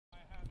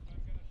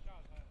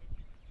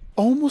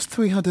Almost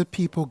 300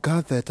 people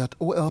gathered at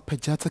Ol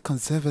Pejeta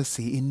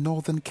Conservancy in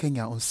northern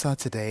Kenya on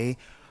Saturday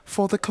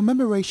for the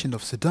commemoration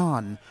of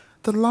Sudan,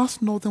 the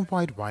last northern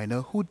white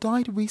rhino who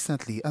died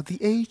recently at the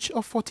age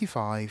of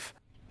 45.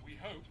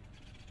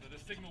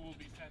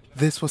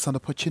 This was an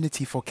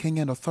opportunity for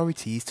Kenyan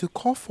authorities to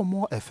call for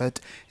more effort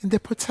in the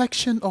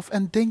protection of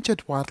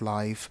endangered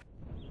wildlife.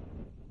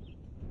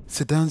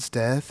 Sudan's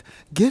death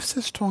gives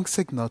a strong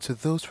signal to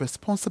those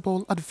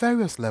responsible at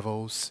various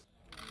levels.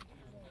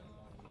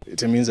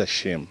 It means a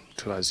shame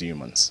to us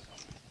humans,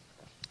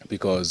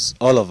 because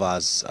all of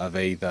us have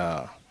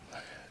either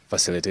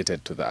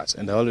facilitated to that.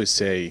 And I always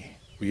say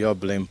we all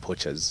blame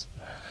poachers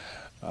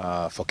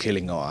for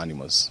killing our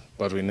animals,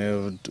 but we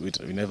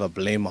never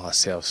blame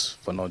ourselves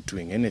for not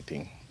doing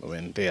anything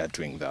when they are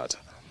doing that.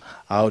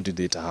 How did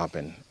it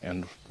happen,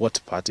 and what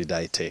part did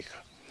I take?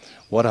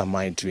 What am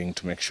I doing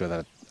to make sure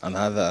that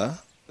another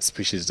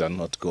species does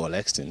not go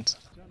extinct?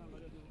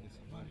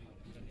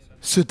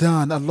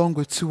 Sudan, along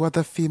with two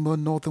other female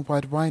northern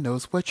white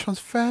rhinos, were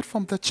transferred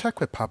from the Czech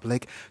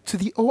Republic to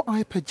the Ol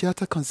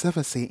Pejeta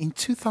Conservancy in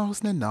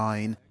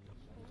 2009.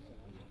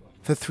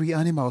 The three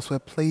animals were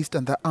placed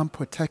under armed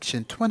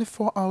protection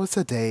 24 hours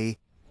a day.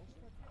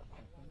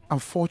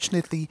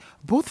 Unfortunately,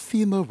 both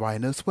female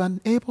rhinos were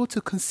unable to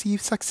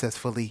conceive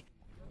successfully.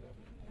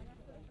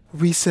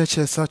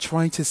 Researchers are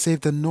trying to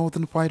save the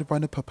northern white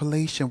rhino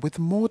population with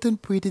modern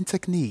breeding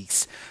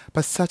techniques,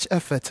 but such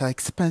efforts are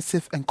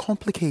expensive and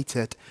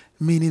complicated,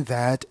 meaning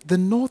that the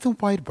northern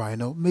white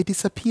rhino may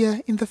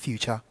disappear in the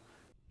future.